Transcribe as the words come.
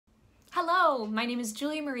Hello, my name is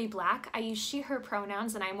Julia Marie Black. I use she, her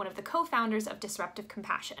pronouns, and I'm one of the co-founders of Disruptive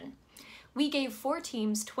Compassion. We gave 4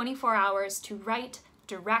 teams 24 hours to write,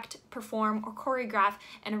 direct, perform, or choreograph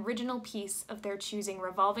an original piece of their choosing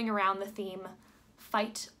revolving around the theme,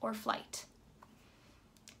 Fight or Flight.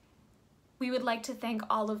 We would like to thank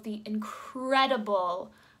all of the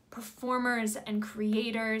incredible performers and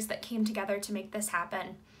creators that came together to make this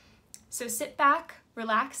happen. So sit back,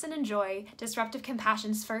 relax, and enjoy Disruptive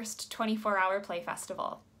Compassion's first 24-hour play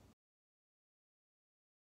festival.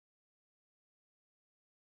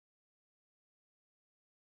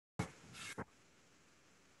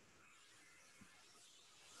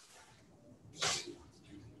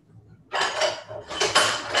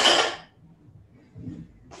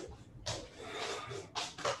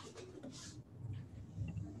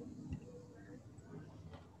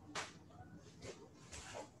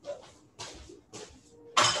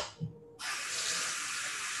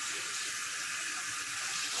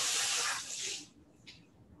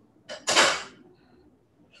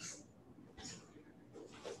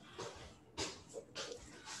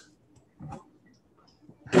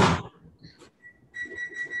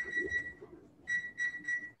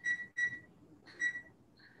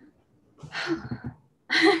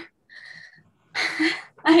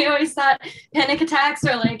 I always thought panic attacks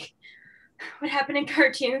are like what happened in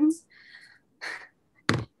cartoons.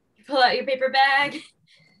 You pull out your paper bag,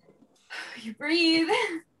 you breathe.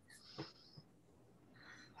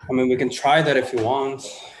 I mean, we can try that if you want.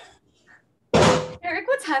 Eric,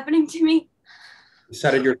 what's happening to me? You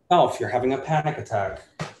said it yourself, you're having a panic attack.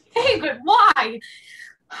 Hey, but why?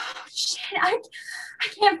 Oh, shit, I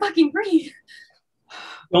can't fucking breathe.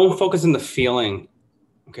 Don't focus on the feeling,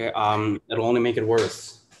 okay? It'll only make it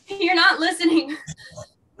worse. You're not listening.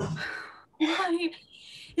 Why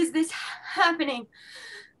is this happening?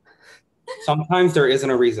 Sometimes there isn't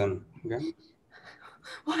a reason, okay?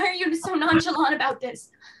 Why are you so nonchalant about this?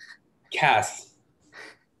 Cass,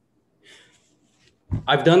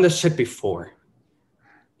 I've done this shit before.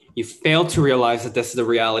 You fail to realize that this is the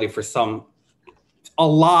reality for a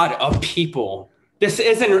lot of people. This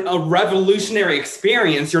isn't a revolutionary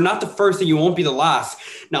experience. You're not the first and you won't be the last.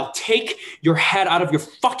 Now take your head out of your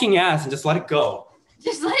fucking ass and just let it go.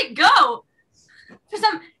 Just let it go. For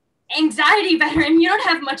some anxiety veteran, you don't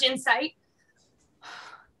have much insight.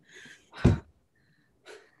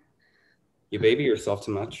 You baby yourself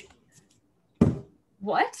too much.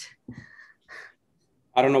 What?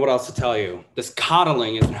 I don't know what else to tell you. This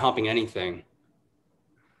coddling isn't helping anything.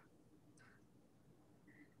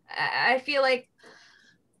 I feel like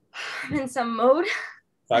I'm in some mode.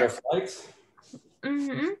 Fight or flight?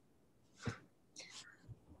 Mm-hmm.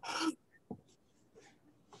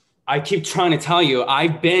 I keep trying to tell you,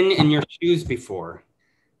 I've been in your shoes before.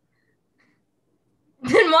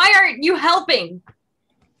 Then why aren't you helping?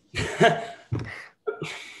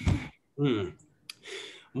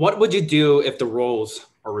 What would you do if the roles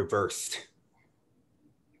are reversed?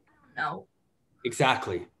 No.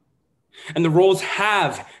 Exactly. And the roles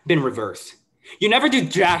have been reversed. You never do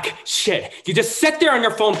jack shit. You just sit there on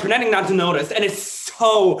your phone pretending not to notice, and it's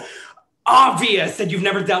so obvious that you've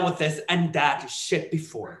never dealt with this and that shit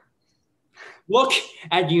before. Look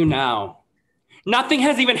at you now. Nothing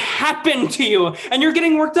has even happened to you, and you're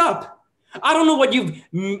getting worked up. I don't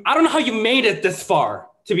know how you made it this far,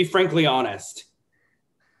 to be frankly honest.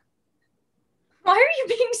 Why are you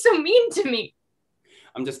being so mean to me?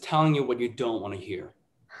 I'm just telling you what you don't want to hear.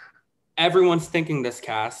 Everyone's thinking this,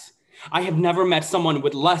 Cass. I have never met someone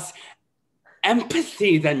with less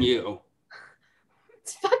empathy than you.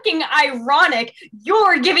 It's fucking ironic.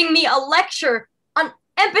 You're giving me a lecture on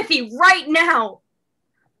empathy right now.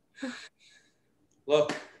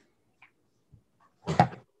 Look,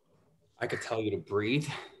 I could tell you to breathe.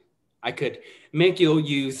 I could make you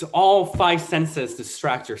use all 5 senses to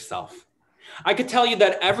distract yourself. I could tell you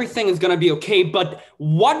that everything is going to be okay, but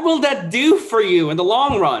what will that do for you in the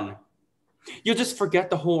long run? You'll just forget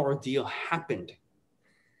the whole ordeal happened.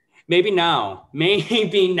 Maybe now,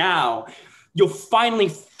 you'll finally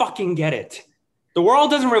fucking get it. The world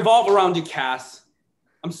doesn't revolve around you, Cass.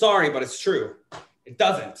 I'm sorry, but it's true. It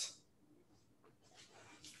doesn't.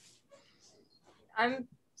 I'm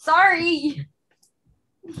sorry.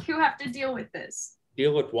 You have to deal with this.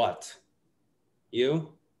 Deal with what?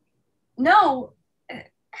 You? No.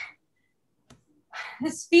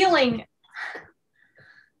 This feeling.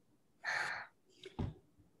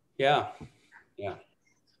 Yeah.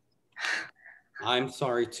 I'm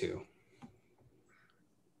sorry too.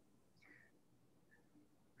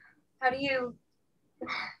 How do you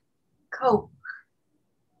cope?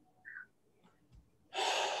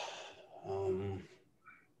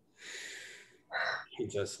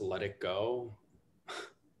 just let it go?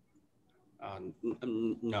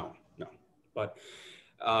 No. But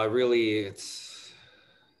really,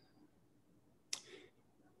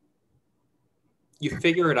 you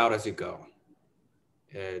figure it out as you go.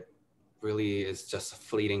 It really is just a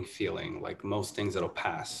fleeting feeling. Like most things, it'll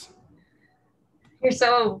pass. You're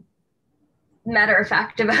so matter of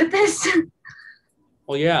fact about this.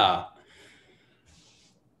 Well, yeah.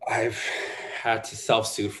 I've had to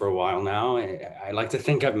self-soothe for a while now. I like to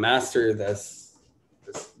think I've mastered this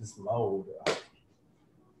mode.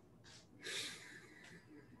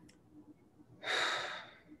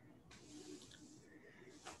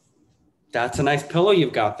 That's a nice pillow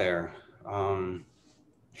you've got there.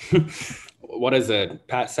 What is it?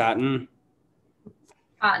 Pat satin?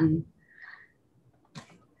 Cotton.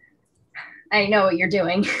 I know what you're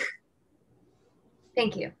doing.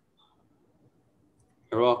 Thank you.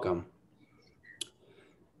 You're welcome.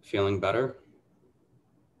 Feeling better?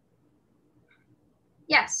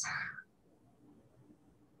 Yes.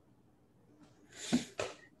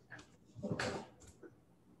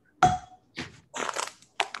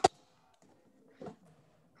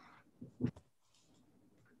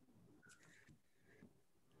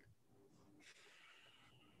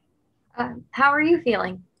 How are you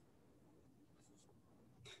feeling?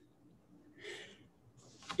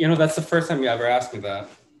 You know, that's the first time you ever asked me that.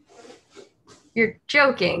 You're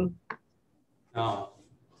joking. No,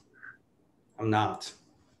 I'm not.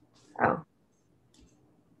 Oh.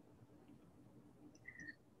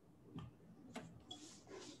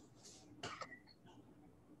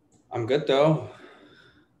 I'm good though.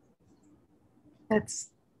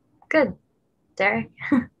 That's good, Derek.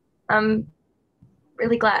 I'm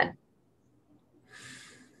really glad.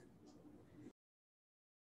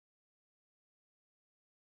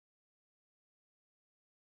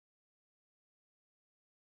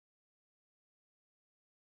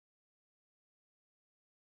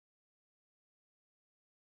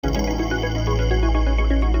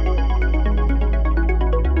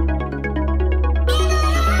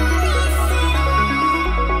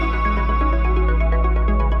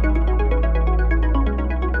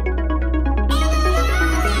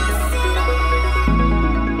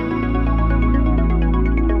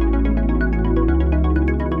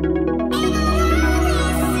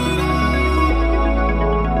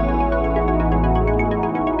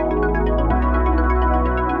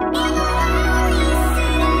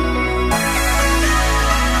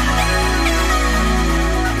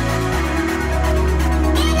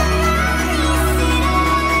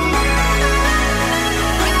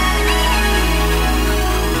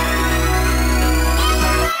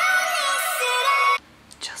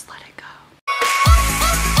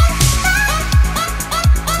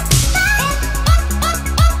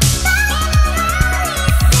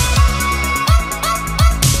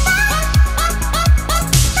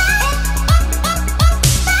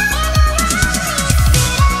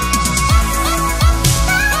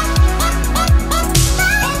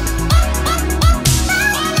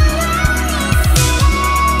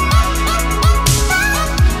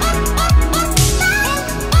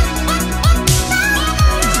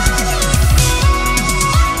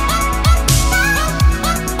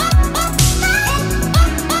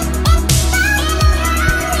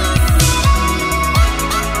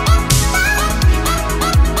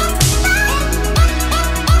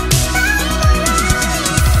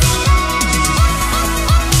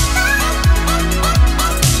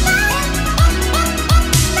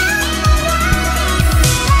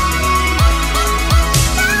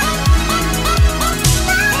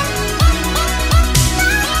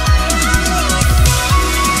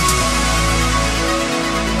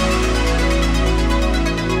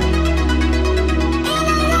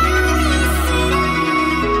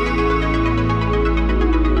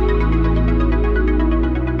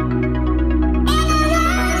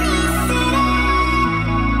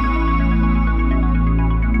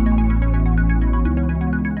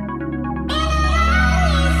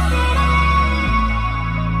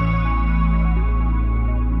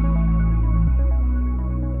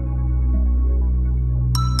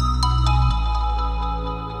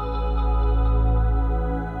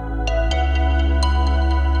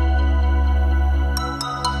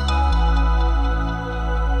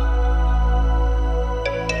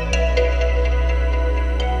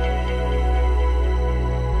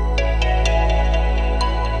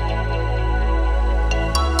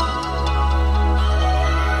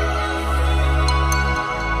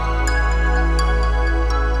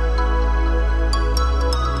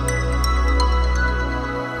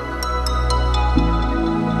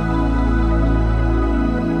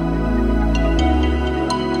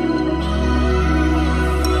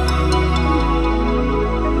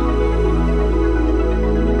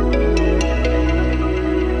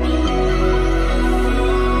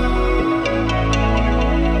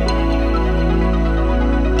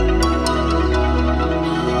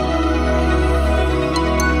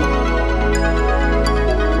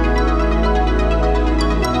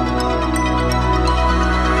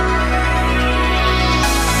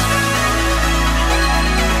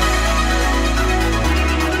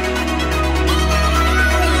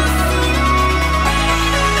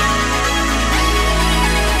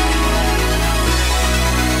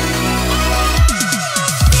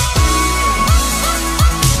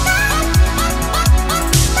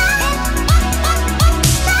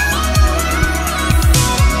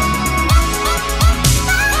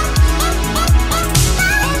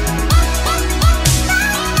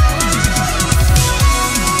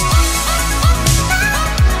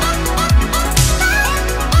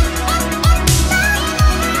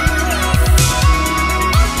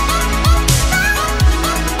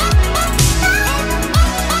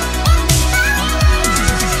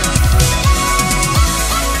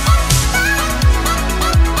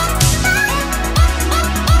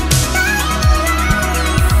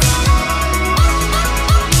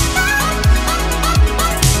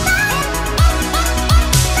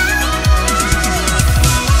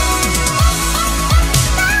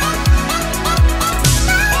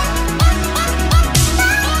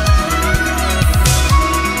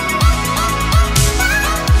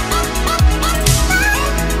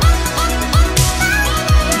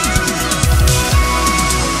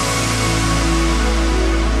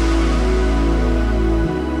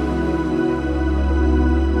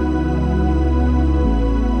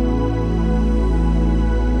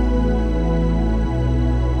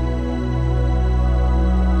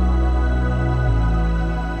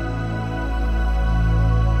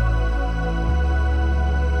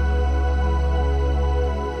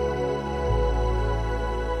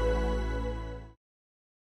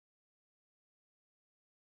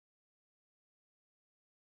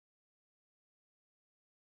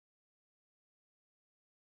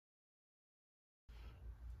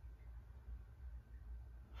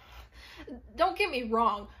 Don't get me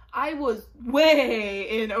wrong, I was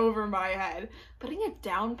way in over my head. Putting a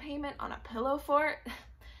down payment on a Pillowfort,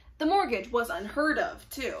 the mortgage was unheard of,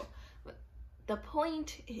 too. But the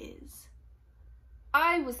point is,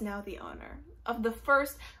 I was now the owner of the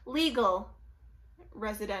first legal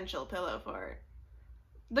residential Pillowfort.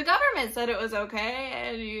 The government said it was okay,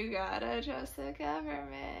 and you gotta trust the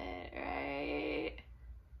government, right?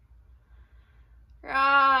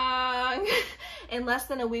 Wrong. In less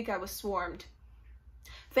than a week, I was swarmed.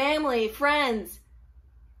 Family, friends,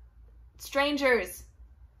 strangers,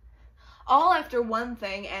 all after one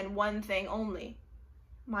thing and one thing only,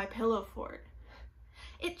 my Pillowfort.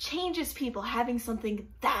 It changes people having something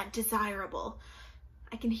that desirable.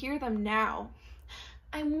 I can hear them now.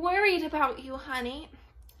 I'm worried about you, honey.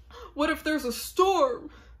 What if there's a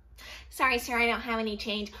storm? Sorry, sir, I don't have any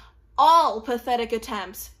change. All pathetic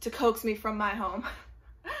attempts to coax me from my home.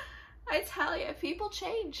 I tell you, people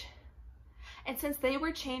change. And since they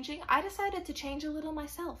were changing, I decided to change a little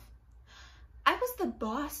myself. I was the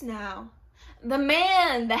boss now. The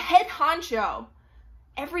man, the head honcho.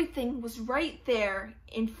 Everything was right there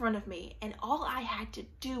in front of me, and all I had to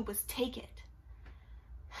do was take it.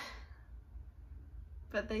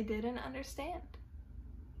 But they didn't understand.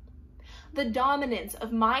 The dominance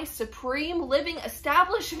of my supreme living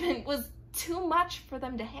establishment was too much for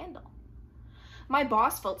them to handle. My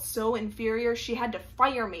boss felt so inferior she had to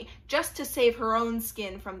fire me just to save her own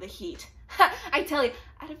skin from the heat. I tell you,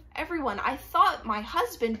 out of everyone, I thought my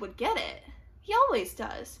husband would get it. He always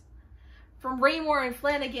does. From Raymore and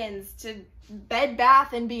Flanagan's to Bed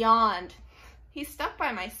Bath and Beyond, he stuck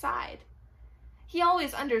by my side. He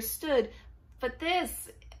always understood, but this,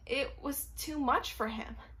 it was too much for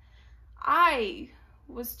him. I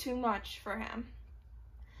was too much for him.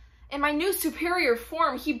 In my new superior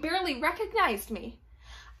form, he barely recognized me.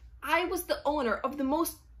 I was the owner of the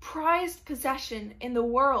most prized possession in the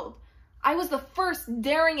world. I was the first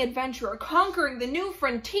daring adventurer conquering the new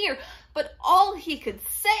frontier, but all he could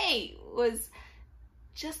say was,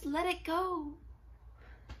 just let it go.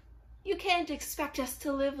 You can't expect us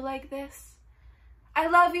to live like this. I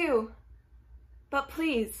love you, but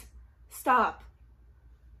please, stop.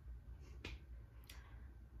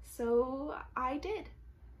 So I did.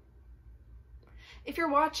 If you're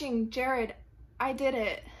watching, Jared, I did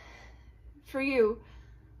it. For you.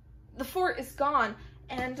 The fort is gone,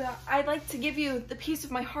 and I'd like to give you the piece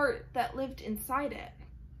of my heart that lived inside it.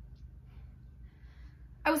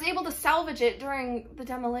 I was able to salvage it during the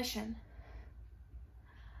demolition.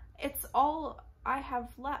 It's all I have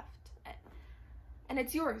left, and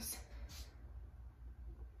it's yours,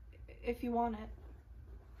 if you want it.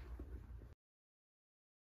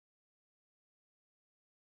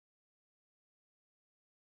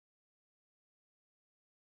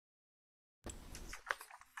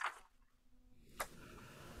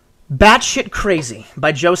 Batshit Crazy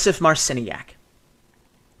by Joseph Marciniak.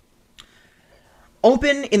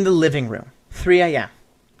 Open in the living room, 3 a.m.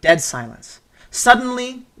 Dead silence.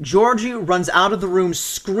 Suddenly, Georgie runs out of the room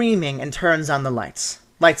screaming and turns on the lights.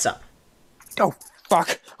 Lights up. Oh,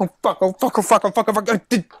 fuck. Oh, fuck. Oh, fuck. Oh, fuck. Oh, fuck. Oh,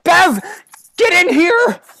 fuck. Bev! Get in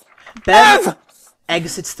here! Bev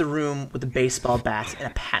exits the room with a baseball bat in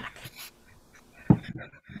a panic.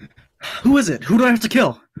 Who is it? Who do I have to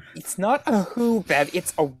kill? It's not a who, Bev.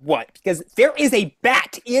 It's a what. Because there is a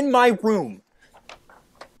bat in my room.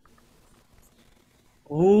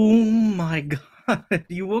 Oh my god.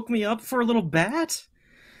 You woke me up for a little bat?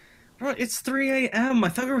 Bro, it's 3 a.m. I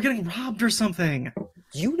thought we were getting robbed or something.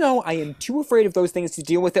 You know I am too afraid of those things to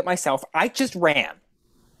deal with it myself. I just ran.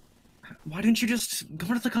 Why didn't you just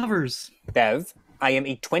go to the covers? Bev, I am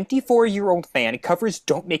a 24-year-old man. Covers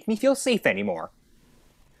don't make me feel safe anymore.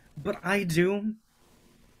 But I do.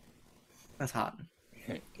 That's hot.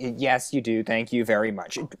 Yes, you do. Thank you very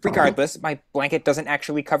much. Regardless, my blanket doesn't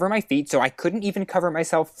actually cover my feet, so I couldn't even cover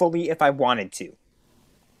myself fully if I wanted to.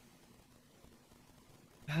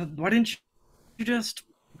 Why didn't you just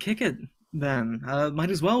kick it, then? Might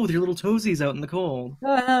as well with your little toesies out in the cold.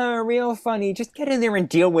 Real funny. Just get in there and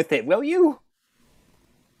deal with it, will you?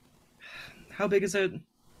 How big is it?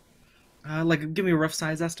 Give me a rough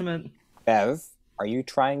size estimate. Bev, are you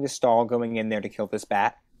trying to stall going in there to kill this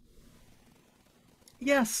bat?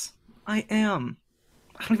 Yes, I am.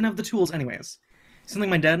 I don't even have the tools anyways. Something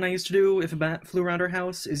my dad and I used to do if a bat flew around our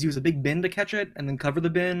house is use a big bin to catch it, and then cover the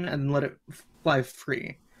bin, and then let it fly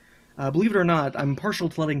free. Believe it or not, I'm partial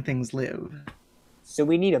to letting things live. So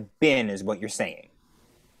we need a bin, is what you're saying.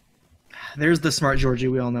 There's the smart Georgie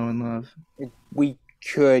we all know and love. We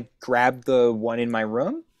could grab the one in my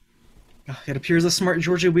room? It appears the smart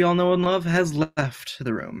Georgie we all know and love has left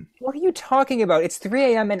the room. What are you talking about? It's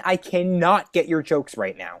 3 a.m. and I cannot get your jokes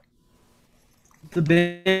right now. The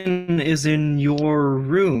bin is in your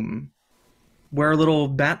room, where our little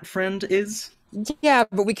bat friend is. Yeah,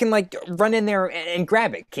 but we can, like, run in there and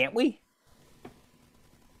grab it, can't we?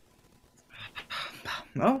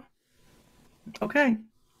 Oh, okay.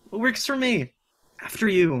 It works for me. After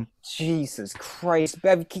you. Jesus Christ.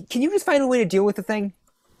 Bev, can you just find a way to deal with the thing?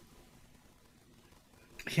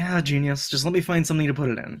 Yeah, genius. Just let me find something to put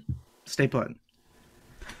it in. Stay put.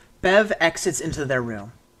 Bev exits into their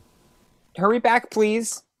room. Hurry back,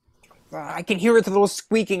 please. I can hear the little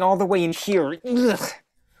squeaking all the way in here. Ugh.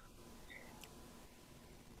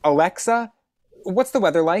 Alexa, what's the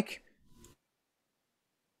weather like?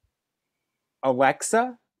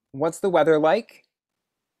 Alexa, what's the weather like?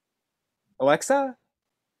 Alexa?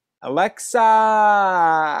 Alexa!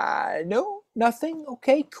 No, nothing.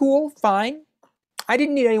 Okay, cool, fine. I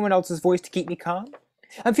didn't need anyone else's voice to keep me calm.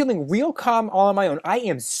 I'm feeling real calm all on my own. I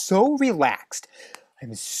am so relaxed.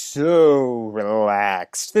 I'm so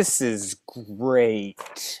relaxed. This is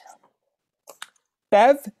great.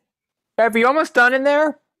 Bev? Bev, are you almost done in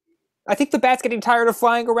there? I think the bat's getting tired of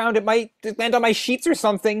flying around. It might land on my sheets or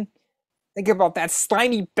something. Think about that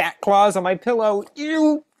slimy bat claws on my pillow.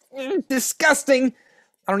 Ew! Disgusting!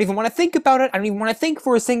 I don't even want to think about it. I don't even want to think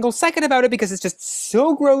for a single second about it because it's just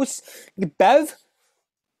so gross. Bev?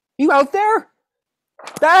 You out there?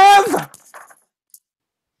 Bev!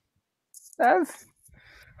 Bev?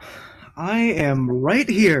 I am right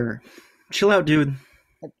here. Chill out, dude.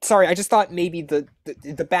 Sorry, I just thought maybe the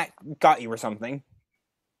bat got you or something.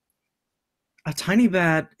 A tiny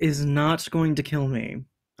bat is not going to kill me.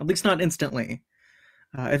 At least not instantly.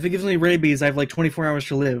 If it gives me rabies, I have like 24 hours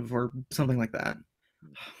to live, or something like that.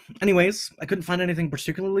 Anyways, I couldn't find anything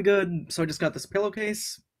particularly good, so I just got this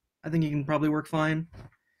pillowcase. I think you can probably work fine.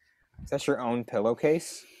 Is that your own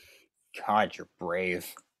pillowcase? God, you're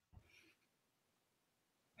brave.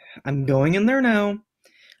 I'm going in there now.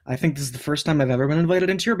 I think this is the first time I've ever been invited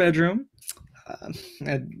into your bedroom.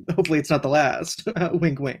 And hopefully it's not the last.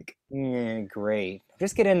 Wink, wink. Yeah, great.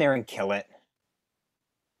 Just get in there and kill it.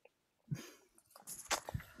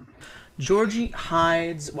 Georgie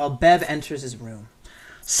hides while Bev enters his room.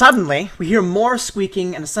 Suddenly, we hear more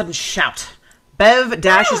squeaking and a sudden shout. Bev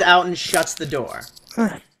dashes out and shuts the door.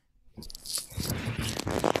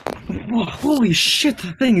 Oh, holy shit,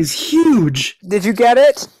 the thing is huge! Did you get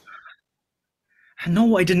it?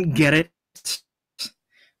 No, I didn't get it.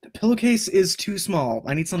 The pillowcase is too small.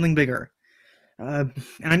 I need something bigger. And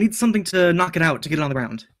I need something to knock it out, to get it on the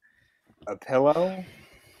ground. A pillow?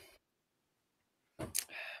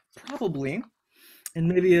 Probably. And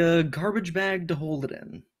maybe a garbage bag to hold it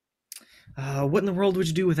in. What in the world would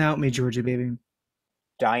you do without me, Georgie, baby?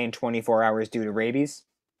 Die in 24 hours due to rabies?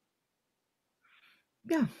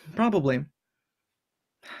 Yeah, probably.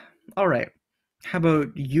 Alright. How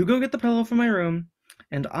about you go get the pillow from my room,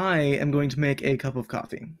 and I am going to make a cup of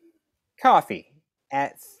coffee. Coffee.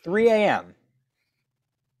 At 3 a.m.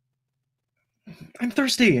 I'm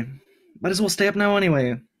thirsty. Might as well stay up now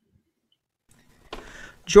anyway.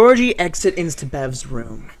 Georgie exits into Bev's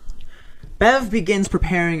room. Bev begins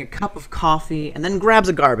preparing a cup of coffee and then grabs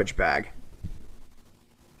a garbage bag.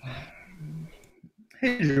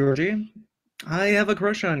 Hey, Georgie. I have a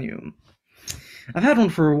crush on you. I've had one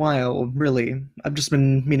for a while, really. I've just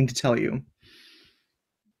been meaning to tell you.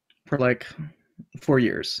 For like 4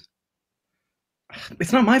 years.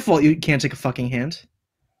 It's not my fault you can't take a fucking hint.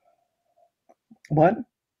 What?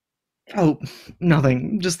 Oh,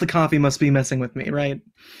 nothing. Just the coffee must be messing with me, right?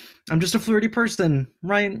 I'm just a flirty person,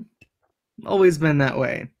 right? Always been that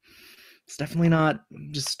way. It's definitely not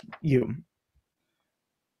just you.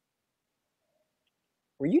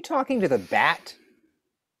 Were you talking to the bat?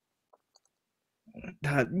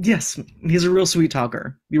 Yes, he's a real sweet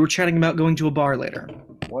talker. We were chatting about going to a bar later.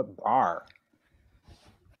 What bar?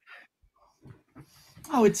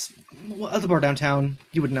 Oh, it's at the bar downtown.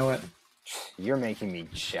 You would know it. You're making me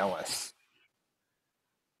jealous.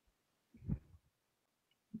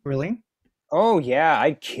 Really? Oh yeah,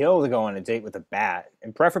 I'd kill to go on a date with a bat.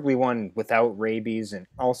 And preferably one without rabies and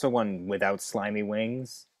also one without slimy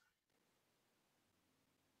wings.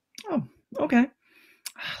 Oh, okay.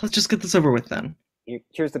 Let's just get this over with then.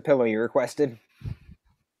 Here's the pillow you requested.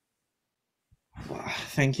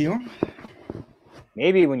 Thank you.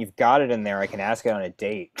 Maybe when you've got it in there, I can ask it on a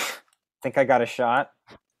date. Think I got a shot?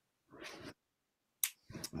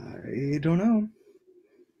 I don't know.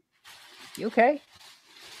 You okay?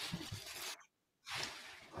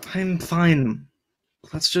 I'm fine.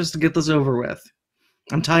 Let's just get this over with.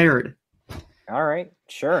 I'm tired. All right,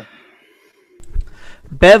 sure.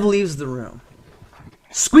 Bev leaves the room.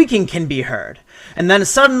 Squeaking can be heard, and then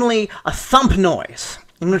suddenly a thump noise,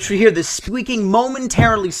 in which we hear the squeaking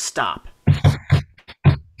momentarily stop,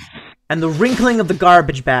 and the wrinkling of the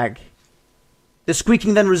garbage bag. The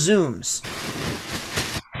squeaking then resumes.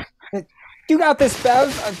 You got this, Bev.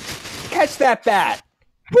 Catch that bat.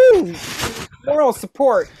 Woo! Moral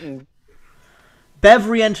support. Bev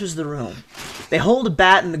re-enters the room. They hold a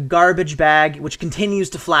bat in the garbage bag, which continues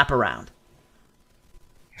to flap around.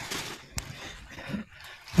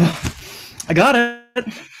 I got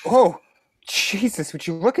it. Oh, Jesus, would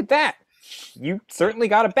you look at that? You certainly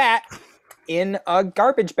got a bat in a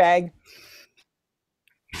garbage bag.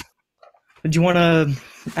 Did you want to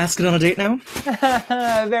ask it on a date now?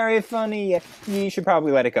 Very funny. You should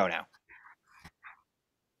probably let it go now.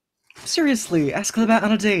 Seriously, ask the bat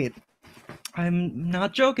on a date. I'm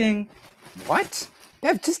not joking. What?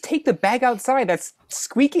 Bev, just take the bag outside. That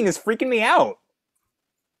squeaking is freaking me out.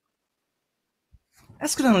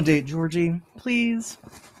 Ask it on a date, Georgie, please.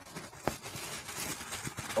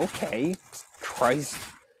 Okay. Christ.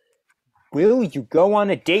 Will you go on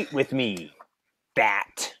a date with me,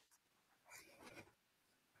 bat?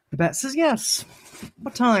 The bat says yes.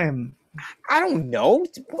 What time? I don't know.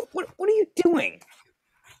 What are you doing?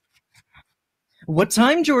 What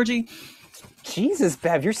time, Georgie? Jesus,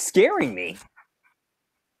 Bev, you're scaring me.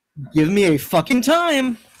 Give me a fucking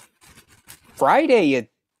time. Friday at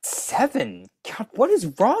 7. God, what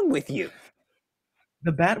is wrong with you?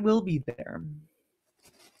 The bat will be there.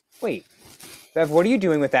 Wait, Bev, what are you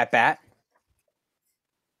doing with that bat?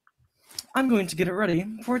 I'm going to get it ready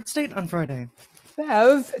for its date on Friday.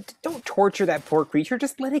 Bev, don't torture that poor creature.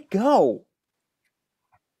 Just let it go.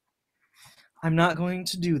 I'm not going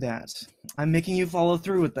to do that. I'm making you follow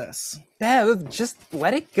through with this. Bev, just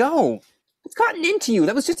let it go. What's gotten into you?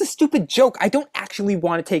 That was just a stupid joke. I don't actually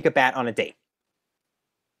want to take a bat on a date.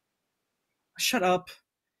 Shut up.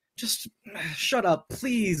 Just shut up.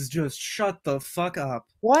 Please just shut the fuck up.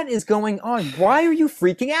 What is going on? Why are you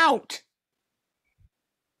freaking out?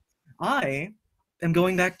 I am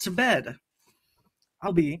going back to bed.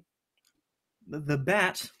 The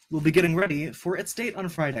bat will be getting ready for its date on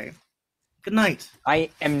Friday. Good night. I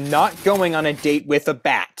am not going on a date with a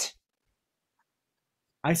bat.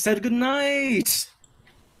 I said good night.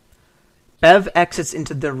 Bev exits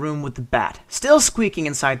into the room with the bat, still squeaking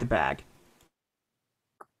inside the bag.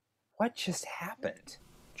 What just happened?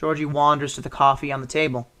 Georgie wanders to the coffee on the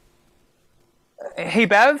table. Hey,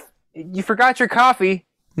 Bev, you forgot your coffee.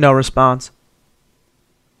 No response.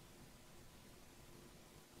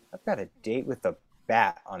 I've got a date with a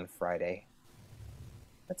bat on Friday.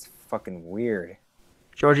 That's fucking weird.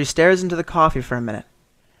 Georgie stares into the coffee for a minute,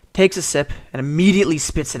 takes a sip, and immediately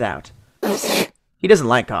spits it out. He doesn't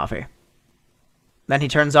like coffee. Then he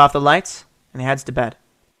turns off the lights, and he heads to bed.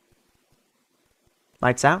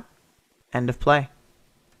 Lights out. End of play.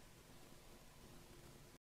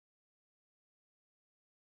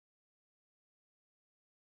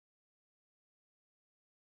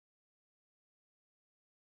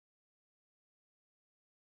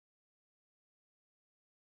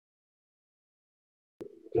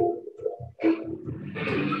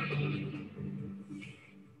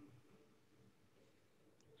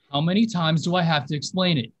 How many times do I have to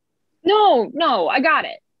explain it? No, I got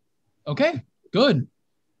it. Okay, good.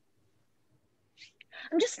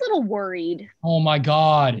 I'm just a little worried. Oh my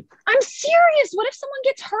God. I'm serious. What if someone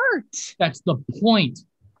gets hurt? That's the point.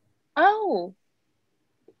 Oh.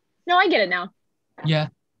 No, I get it now. Yeah.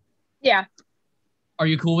 Yeah. Are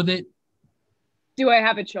you cool with it? Do I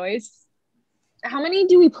have a choice? How many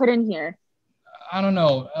do we put in here? I don't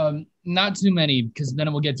know. Not too many, because then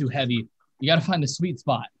it will get too heavy. You got to find the sweet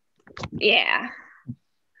spot. Yeah.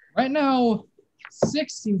 Right now,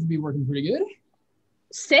 6 seems to be working pretty good.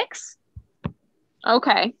 6?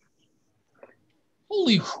 Okay.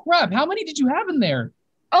 Holy crap. How many did you have in there?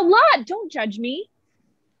 A lot. Don't judge me.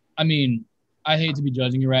 I mean, I hate to be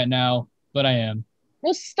judging you right now, but I am.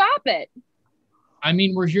 Well, stop it. I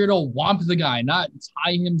mean, we're here to whomp the guy, not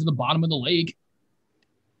tie him to the bottom of the lake.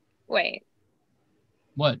 Wait.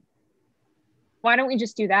 What? Why don't we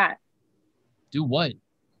just do that? Do what?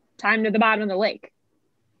 Tie him to the bottom of the lake.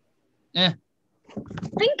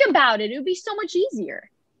 Think about it. It would be so much easier.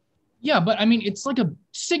 Yeah, but I mean, it's like a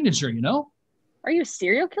signature, you know? Are you a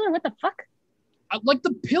serial killer? What the fuck? Like the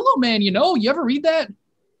Pillowmen, you know? You ever read that?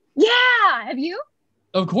 Yeah. Have you?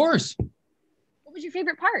 Of course. What was your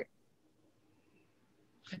favorite part?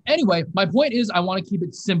 Anyway, my point is I want to keep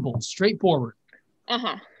it simple, straightforward.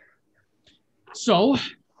 Uh-huh. So,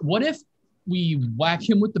 what if we whack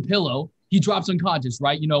him with the pillow? He drops unconscious,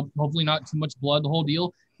 right? You know, hopefully not too much blood, the whole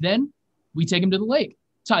deal. Then we take him to the lake.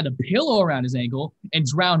 tie the pillow around his ankle, and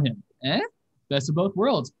drown him. Best of both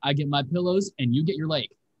worlds. I get my pillows, and you get your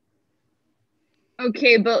lake.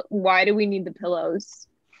 Okay, but why do we need the pillows?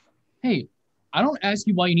 Hey, I don't ask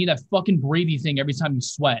you why you need that fucking breathy thing every time you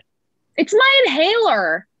sweat. It's my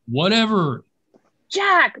inhaler. Whatever.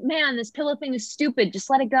 Jack, man, this pillow thing is stupid. Just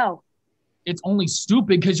let it go. It's only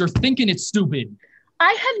stupid because you're thinking it's stupid.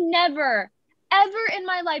 I have never, ever in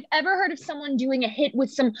my life ever heard of someone doing a hit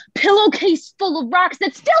with some pillowcase full of rocks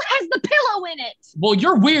that still has the pillow in it. Well,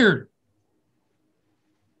 you're weird.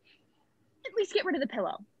 At least get rid of the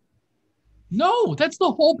pillow. No, that's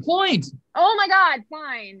the whole point. Oh my God,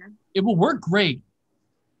 fine. It will work great.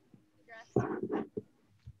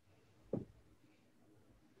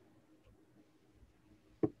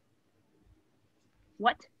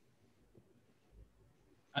 What?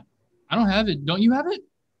 I don't have it. Don't you have it?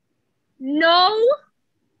 No.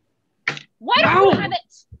 Why don't you have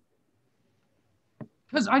it?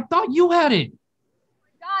 Because I thought you had it.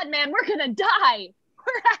 God, man, we're gonna die.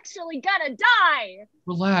 We're actually gonna die.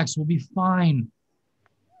 Relax, we'll be fine.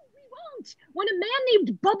 We won't. When a man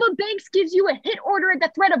named Bubba Banks gives you a hit order at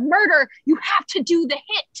the threat of murder, you have to do the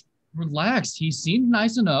hit. Relax, he seemed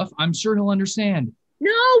nice enough. I'm sure he'll understand.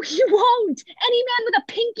 No, he won't. Any man with a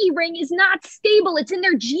pinky ring is not stable. It's in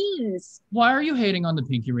their genes. Why are you hating on the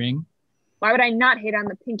pinky ring? Why would I not hate on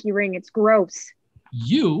the pinky ring? It's gross.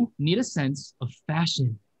 You need a sense of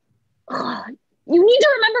fashion. Ugh. You need to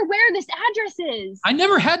remember where this address is. I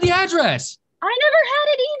never had the address. I never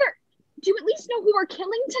had it either. Do you at least know who we're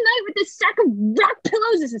killing tonight with this sack of rock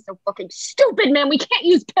pillows? This is so fucking stupid, man. We can't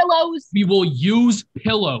use pillows. We will use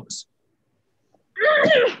pillows.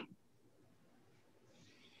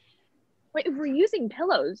 Wait, if we're using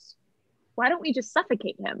pillows, why don't we just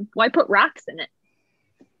suffocate him? Why put rocks in it?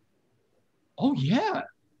 Oh, yeah.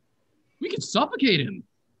 We could suffocate him.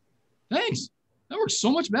 Thanks. That works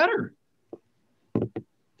so much better.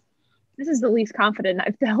 This is the least confident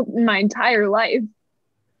I've felt in my entire life.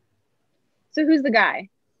 So who's the guy?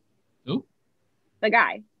 Who? The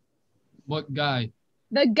guy. What guy?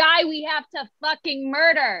 The guy we have to fucking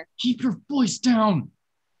murder. Keep your voice down.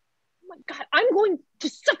 Oh my God, I'm going to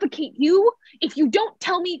suffocate you if you don't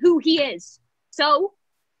tell me who he is. So,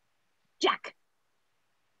 Jack.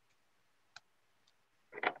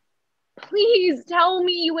 Please tell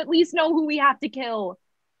me you at least know who we have to kill.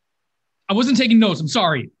 I wasn't taking notes. I'm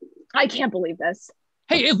sorry. I can't believe this.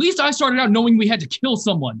 Hey, at least I started out knowing we had to kill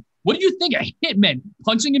someone. What do you think a hitman?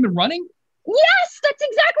 Punching him and running? Yes, that's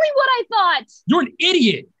exactly what I thought. You're an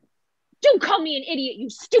idiot. Don't call me an idiot, you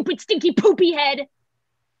stupid, stinky, poopy head.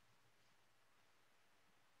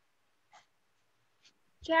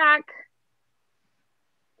 Jack.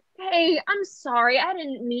 Hey, I'm sorry. I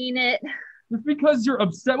didn't mean it. Just because you're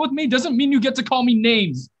upset with me doesn't mean you get to call me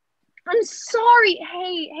names. I'm sorry.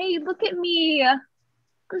 Hey, look at me.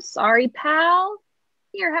 I'm sorry, pal.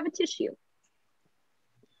 Here, have a tissue.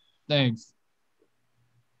 Thanks.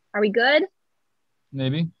 Are we good?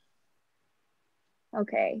 Maybe.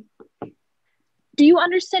 Okay. Do you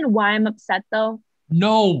understand why I'm upset, though?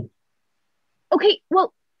 No. Okay,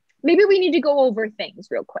 well, maybe we need to go over things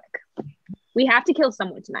real quick. We have to kill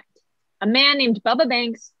someone tonight. A man named Bubba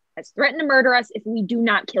Banks has threatened to murder us if we do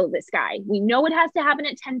not kill this guy. We know it has to happen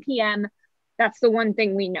at 10 p.m. That's the one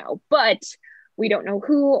thing we know. But we don't know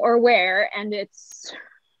who or where, and it's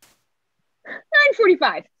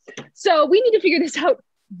 9:45. So we need to figure this out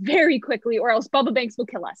very quickly, or else Bubba Banks will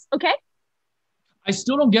kill us, okay? I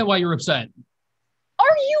still don't get why you're upset.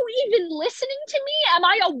 Are you even listening to me? Am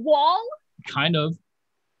I a wall? Kind of.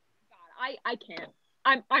 God, I can't.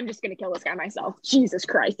 I'm just gonna kill this guy myself. Jesus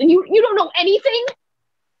Christ. And you don't know anything?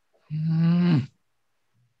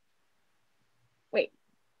 Wait,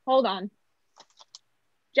 hold on.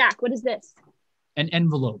 Jack, what is this? An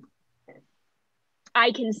envelope.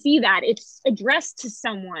 I can see that. It's addressed to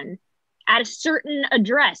someone at a certain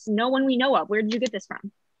address. No one we know of. Where did you get this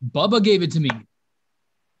from? Bubba gave it to me.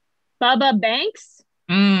 Bubba Banks?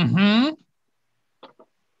 Mm-hmm.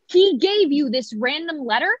 He gave you this random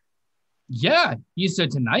letter? Yeah, he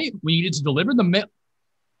said tonight we needed to deliver the mail.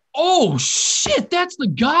 Oh, shit, that's the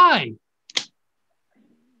guy.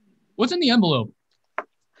 What's in the envelope?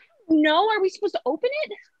 No, are we supposed to open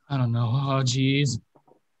it? I don't know. Oh, geez.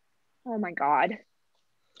 Oh my God.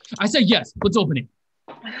 I said yes. Let's open it.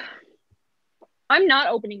 I'm not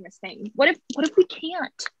opening this thing. What if we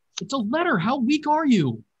can't? It's a letter. How weak are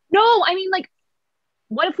you? No, I mean, like,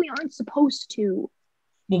 what if we aren't supposed to?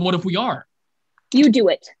 Well, what if we are? You do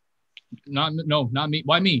it. Not me.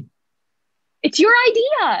 Why me? It's your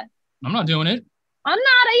idea. I'm not doing it. I'm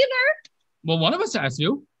not either. Well, one of us has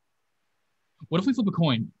to. What if we flip a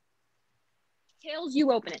coin? Tails,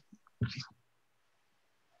 you open it.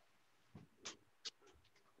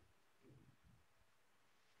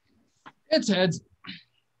 It's heads.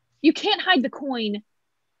 You can't hide the coin.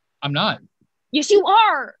 I'm not. Yes, you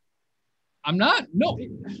are. I'm not. No.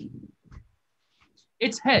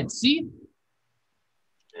 It's heads. See?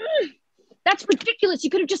 That's ridiculous. You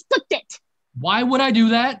could have just flipped it. Why would I do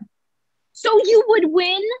that? So you would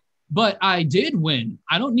win? But I did win.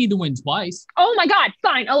 I don't need to win twice. Oh my God.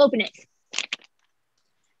 Fine. I'll open it.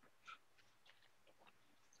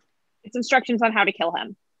 It's instructions on how to kill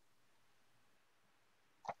him.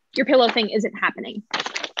 Your pillow thing isn't happening.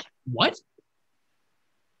 What?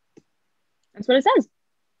 That's what it says.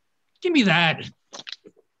 Give me that.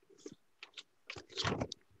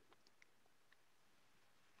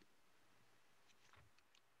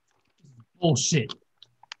 Bullshit.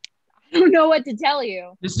 I don't know what to tell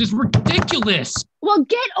you. This is ridiculous. Well,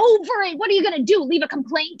 get over it. What are you going to do? Leave a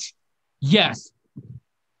complaint? Yes.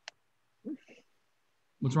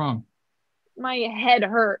 What's wrong? My head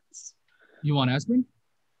hurts. You want aspirin?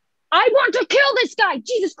 I want to kill this guy.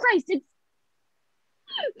 Jesus Christ. It's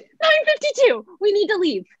 9:52. We need to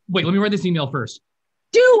leave. Wait, let me write this email first.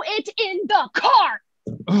 Do it in the car.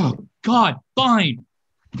 Oh, God, fine.